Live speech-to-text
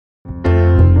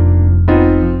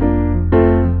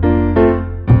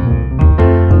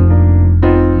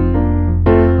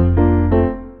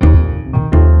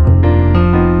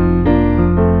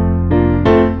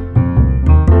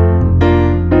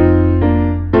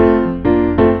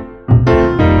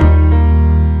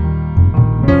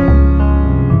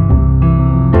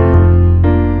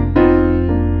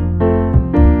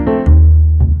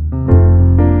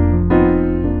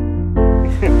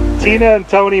Tina and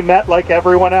Tony met like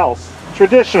everyone else,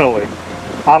 traditionally,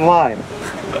 online.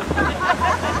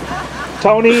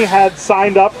 Tony had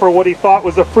signed up for what he thought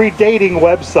was a free dating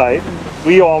website.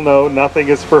 We all know nothing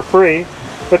is for free,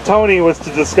 but Tony was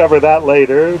to discover that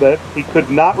later, that he could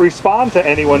not respond to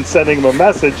anyone sending him a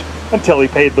message until he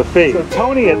paid the fee. So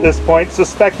Tony at this point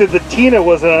suspected that Tina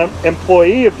was an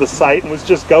employee of the site and was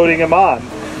just goading him on.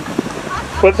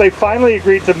 But they finally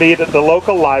agreed to meet at the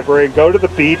local library and go to the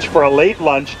beach for a late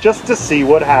lunch just to see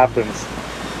what happens.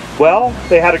 Well,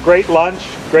 they had a great lunch,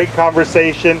 great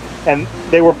conversation, and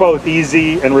they were both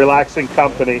easy and relaxing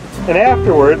company. And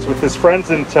afterwards, with his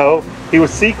friends in tow, he was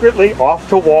secretly off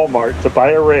to Walmart to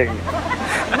buy a ring.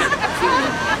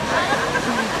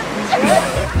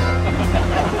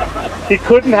 He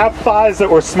couldn't have thighs that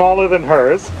were smaller than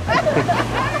hers.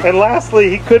 And lastly,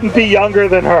 he couldn't be younger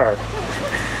than her.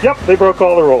 Yep, they broke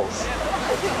all the rules.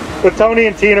 But Tony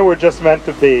and Tina were just meant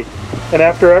to be. And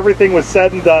after everything was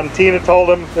said and done, Tina told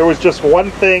him there was just one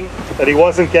thing that he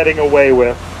wasn't getting away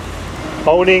with: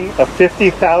 owning a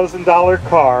 $50,000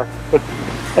 car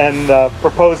and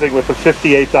proposing with a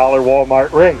 $58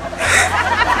 Walmart ring.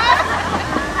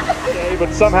 Okay,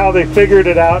 but somehow they figured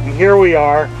it out, and here we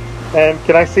are. And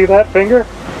can I see that finger?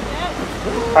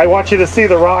 I want you to see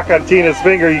the rock on Tina's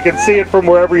finger. You can see it from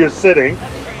wherever you're sitting.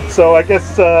 So I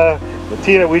guess,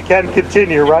 Tina, we can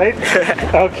continue, right?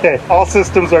 Okay, all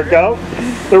systems are go.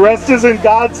 The rest is in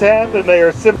God's hand, and they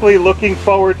are simply looking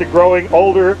forward to growing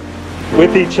older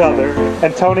with each other.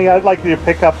 And Tony, I'd like you to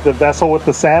pick up the vessel with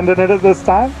the sand in it at this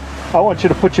time. I want you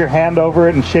to put your hand over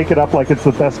it and shake it up like it's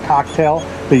the best cocktail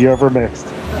that you ever mixed.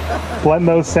 Blend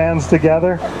those sands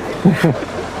together.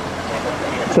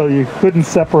 So you couldn't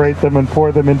separate them and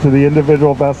pour them into the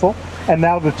individual vessel. And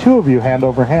now the two of you, hand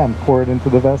over hand, pour it into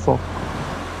the vessel.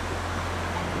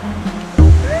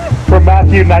 From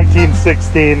Matthew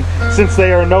 19:16, since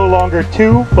they are no longer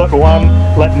two, but one,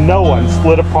 let no one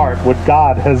split apart what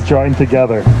God has joined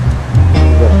together.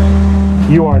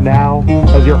 You are now,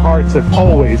 as your hearts have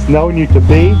always known you to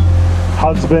be,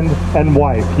 husband and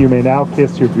wife. You may now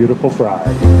kiss your beautiful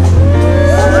bride.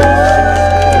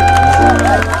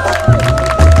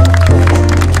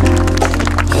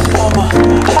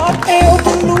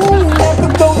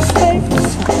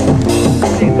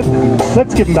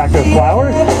 Let's give him back those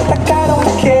flowers.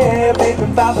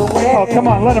 Oh, come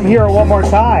on, let him hear it one more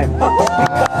time.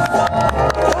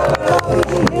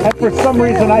 And for some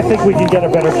reason, I think we can get a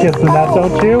better kiss than that,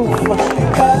 don't you?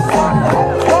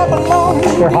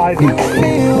 They're hiding.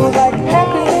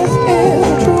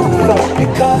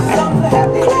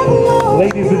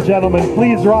 Ladies and gentlemen,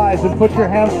 please rise and put your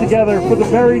hands together for the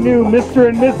very new Mr.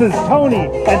 and Mrs. Tony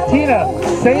and Tina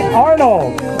St.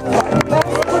 Arnold.